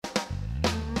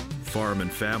Farm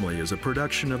and Family is a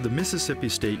production of the Mississippi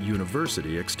State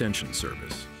University Extension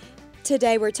Service.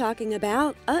 Today we're talking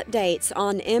about updates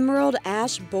on emerald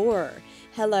ash borer.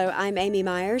 Hello, I'm Amy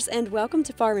Myers, and welcome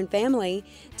to Farm and Family.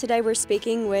 Today we're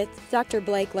speaking with Dr.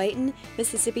 Blake Layton,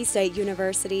 Mississippi State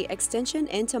University Extension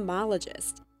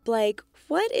entomologist. Blake,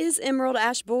 what is emerald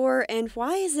ash borer and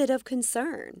why is it of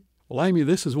concern? Well, Amy,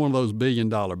 this is one of those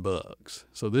billion-dollar bugs.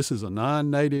 So this is a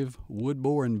non-native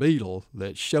wood-boring beetle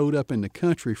that showed up in the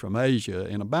country from Asia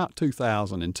in about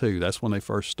 2002. That's when they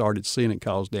first started seeing it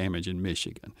cause damage in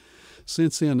Michigan.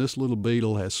 Since then, this little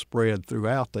beetle has spread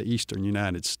throughout the eastern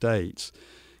United States,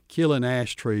 killing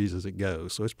ash trees as it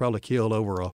goes. So it's probably killed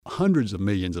over hundreds of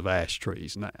millions of ash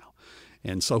trees now.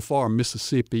 And so far,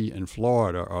 Mississippi and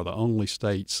Florida are the only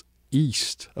states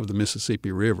east of the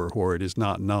Mississippi River where it is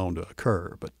not known to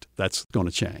occur, but that's going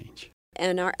to change.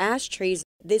 And our ash trees,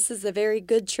 this is a very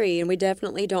good tree, and we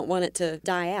definitely don't want it to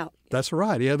die out. That's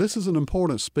right. Yeah, this is an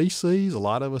important species. A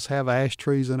lot of us have ash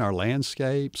trees in our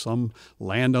landscape. Some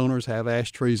landowners have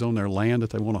ash trees on their land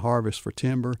that they want to harvest for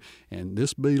timber, and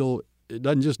this beetle, it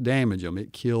doesn't just damage them,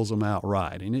 it kills them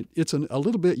outright. And it's a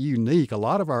little bit unique. A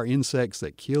lot of our insects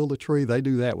that kill the tree, they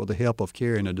do that with the help of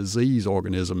carrying a disease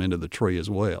organism into the tree as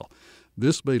well.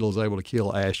 This beetle is able to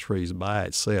kill ash trees by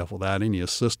itself without any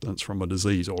assistance from a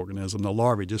disease organism. The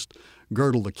larvae just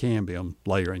girdle the cambium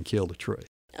layer and kill the tree.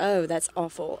 Oh, that's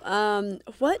awful.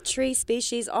 What tree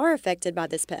species are affected by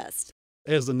this pest?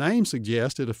 As the name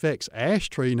suggests, it affects ash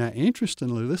tree. Now,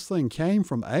 interestingly, this thing came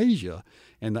from Asia,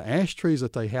 and the ash trees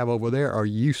that they have over there are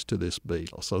used to this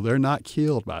beetle, so they're not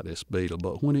killed by this beetle.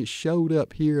 But when it showed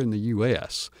up here in the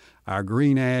U.S., our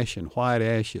green ash and white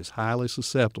ash is highly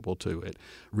susceptible to it,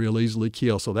 real easily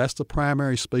killed. So that's the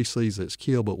primary species that's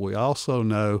killed, but we also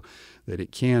know that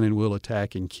it can and will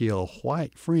attack and kill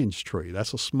white fringe tree.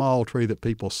 That's a small tree that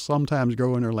people sometimes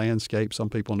grow in their landscape.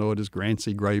 Some people know it as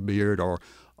Grancy graybeard or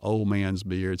old man's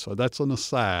beard. So that's an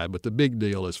aside, but the big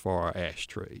deal is for our ash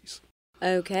trees.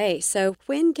 Okay, so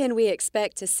when can we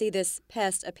expect to see this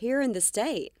pest appear in the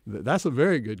state? That's a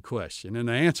very good question, and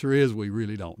the answer is we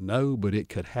really don't know, but it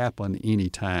could happen any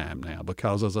time now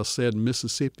because, as I said,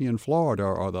 Mississippi and Florida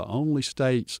are the only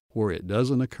states where it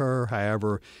doesn't occur.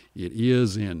 However, it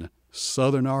is in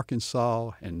southern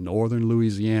Arkansas and northern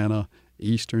Louisiana,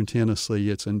 eastern Tennessee.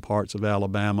 It's in parts of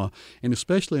Alabama, and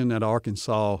especially in that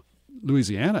Arkansas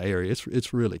Louisiana area,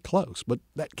 it's really close. But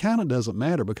that kind of doesn't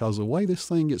matter because the way this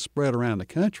thing gets spread around the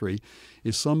country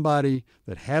is somebody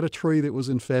that had a tree that was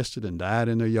infested and died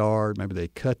in their yard. Maybe they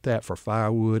cut that for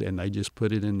firewood and they just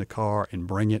put it in the car and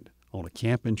bring it on a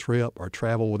camping trip or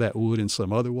travel with that wood in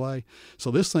some other way. So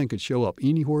this thing could show up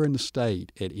anywhere in the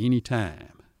state at any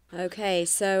time. Okay,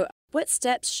 so what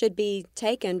steps should be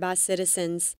taken by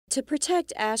citizens to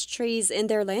protect ash trees in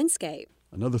their landscape?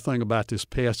 Another thing about this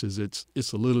pest is it's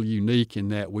a little unique in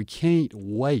that we can't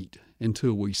wait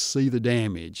until we see the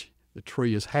damage. The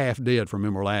tree is half dead from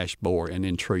emerald ash borer and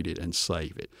then treat it and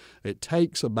save it. It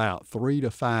takes about 3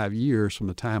 to 5 years from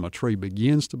the time a tree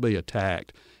begins to be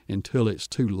attacked until it's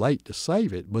too late to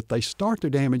save it, but they start their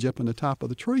damage up in the top of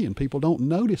the tree and people don't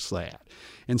notice that.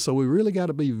 And so we really got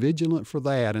to be vigilant for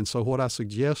that. And so what I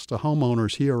suggest to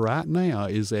homeowners here right now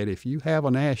is that if you have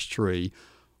an ash tree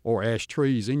or ash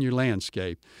trees in your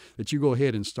landscape, that you go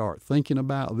ahead and start thinking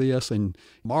about this and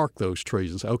mark those trees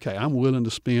and say, okay, I'm willing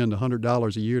to spend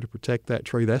 $100 a year to protect that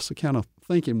tree. That's the kind of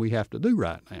thinking we have to do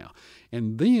right now.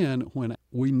 And then when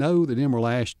we know that emerald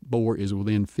ash borer is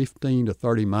within 15 to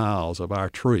 30 miles of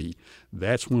our tree,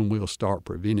 that's when we'll start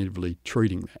preventively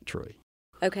treating that tree.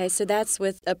 Okay, so that's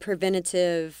with a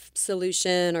preventative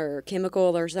solution or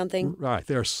chemical or something? Right.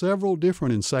 There are several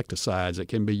different insecticides that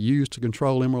can be used to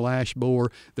control emerald ash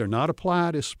borer. They're not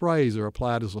applied as sprays. They're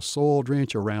applied as a soil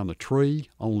drench around the tree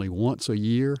only once a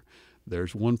year.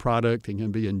 There's one product that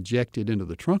can be injected into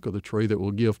the trunk of the tree that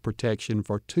will give protection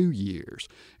for 2 years.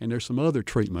 And there's some other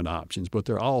treatment options, but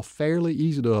they're all fairly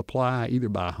easy to apply either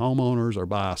by homeowners or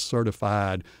by a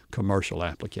certified commercial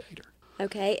applicator.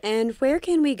 Okay, and where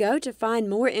can we go to find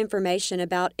more information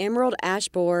about emerald ash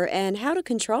borer and how to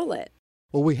control it?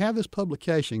 Well, we have this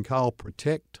publication called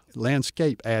Protect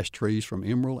Landscape Ash Trees from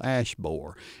Emerald Ash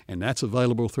Borer, and that's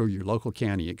available through your local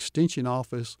county extension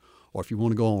office, or if you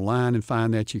want to go online and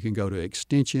find that, you can go to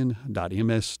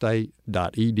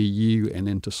extension.msstate.edu, and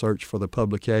then to search for the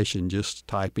publication, just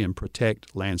type in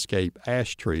Protect Landscape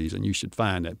Ash Trees, and you should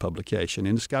find that publication,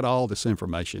 and it's got all this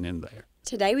information in there.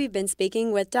 Today we've been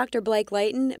speaking with Dr. Blake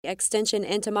Layton, Extension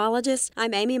entomologist.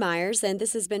 I'm Amy Myers, and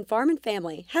this has been Farm and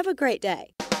Family. Have a great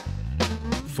day.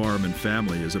 Farm and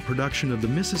Family is a production of the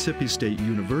Mississippi State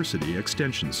University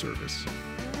Extension Service.